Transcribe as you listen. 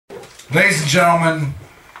Ladies and gentlemen,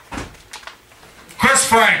 Chris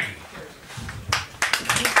Franke.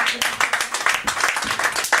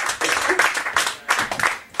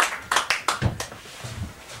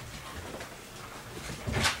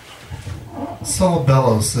 Saul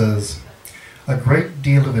Bellows says, a great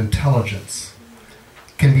deal of intelligence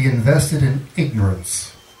can be invested in ignorance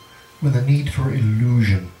when the need for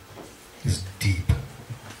illusion is deep.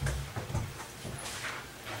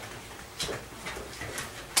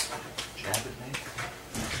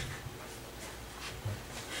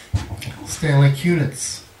 Stanley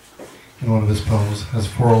Kunitz, in one of his poems, has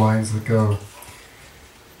 4 lines that go,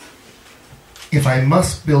 if I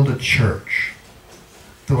must build a church,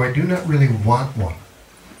 though I do not really want one,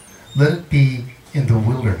 let it be in the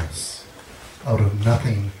wilderness, out of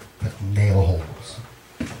nothing but nail holes.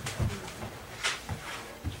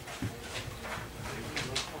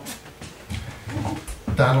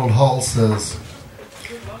 Donald Hall says,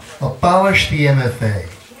 abolish the MFA.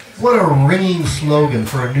 What a ringing slogan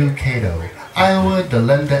for a new Cato. Iowa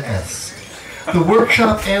delenda-esque. The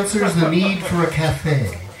workshop answers the need for a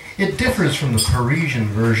cafe. It differs from the Parisian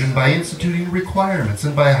version by instituting requirements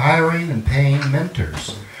and by hiring and paying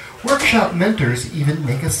mentors. Workshop mentors even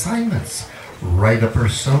make assignments. Write a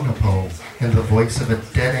persona poem in the voice of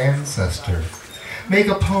a dead ancestor. Make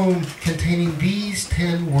a poem containing these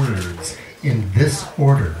 10 words in this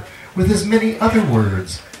order, with as many other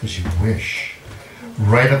words as you wish.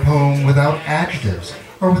 Write a poem without adjectives,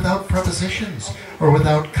 or without prepositions, or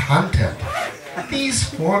without content. These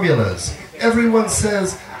formulas, everyone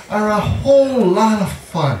says, are a whole lot of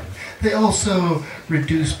fun. They also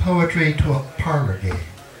reduce poetry to a parlor game.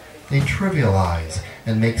 They trivialize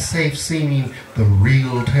and make safe seeming the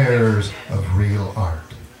real terrors of real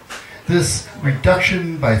art. This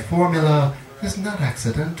reduction by formula is not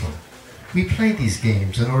accidental. We play these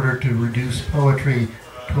games in order to reduce poetry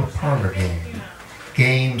to a parlor game.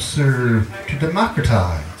 Games serve to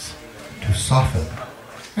democratize, to soften,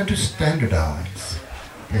 and to standardize.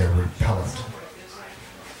 They are repellent.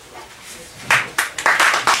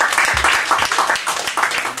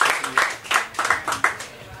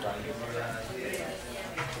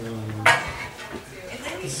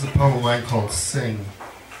 This is a poem of mine called Sing.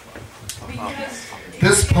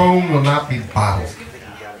 This poem will not be bottled.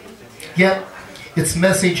 Yet, its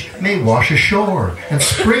message may wash ashore and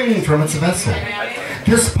spring from its vessel.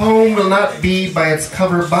 This poem will not be by its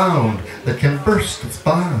cover bound, that can burst its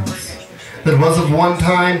bonds. That was of one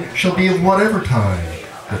time shall be of whatever time.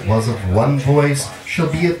 That was of one voice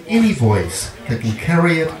shall be of any voice that can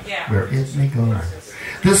carry it where it may go.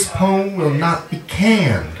 This poem will not be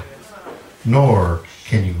canned, nor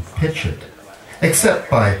can you pitch it, except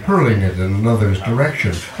by hurling it in another's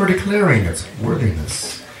direction or declaring its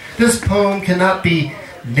worthiness. This poem cannot be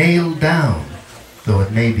nailed down, though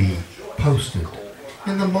it may be posted,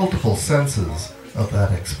 in the multiple senses of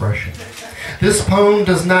that expression. This poem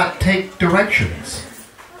does not take directions.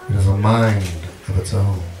 It has a mind of its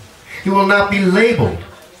own. It will not be labeled,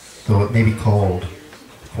 though it may be called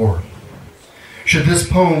forth. Should this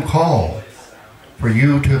poem call for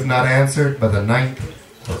you to have not answered by the 9th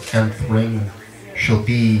or 10th ring, shall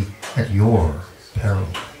be at your peril.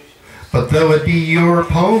 But though it be your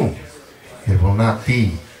poem, it will not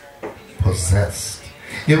be possessed.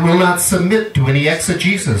 It will not submit to any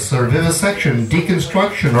exegesis or vivisection,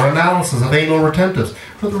 deconstruction, or analysis of anal retentives,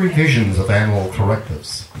 or the revisions of annual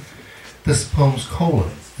correctives. This poem's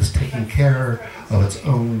colon is taking care of its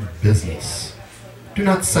own business. Do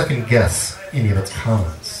not second-guess any of its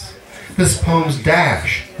comments. This poem's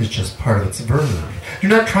dash is just part of its verb. Do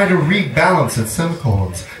not try to rebalance its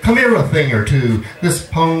semicolons. Come here a thing or two. This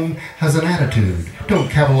poem has an attitude.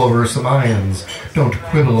 Don't cavil over some ions. Don't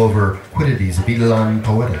quibble over quiddities of Elan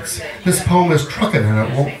poetics. This poem is truckin'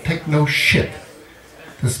 and it won't take no shit.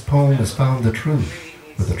 This poem has found the truth,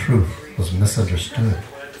 where the truth was misunderstood.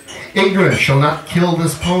 Ignorance shall not kill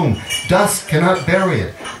this poem. Dust cannot bury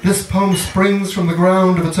it. This poem springs from the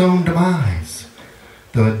ground of its own demise.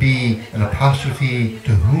 Though it be an apostrophe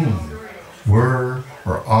to whom were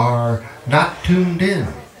or are not tuned in,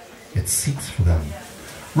 it seeks for them.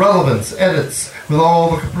 Relevance edits with all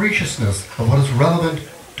the capriciousness of what is relevant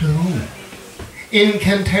to whom.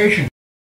 Incantation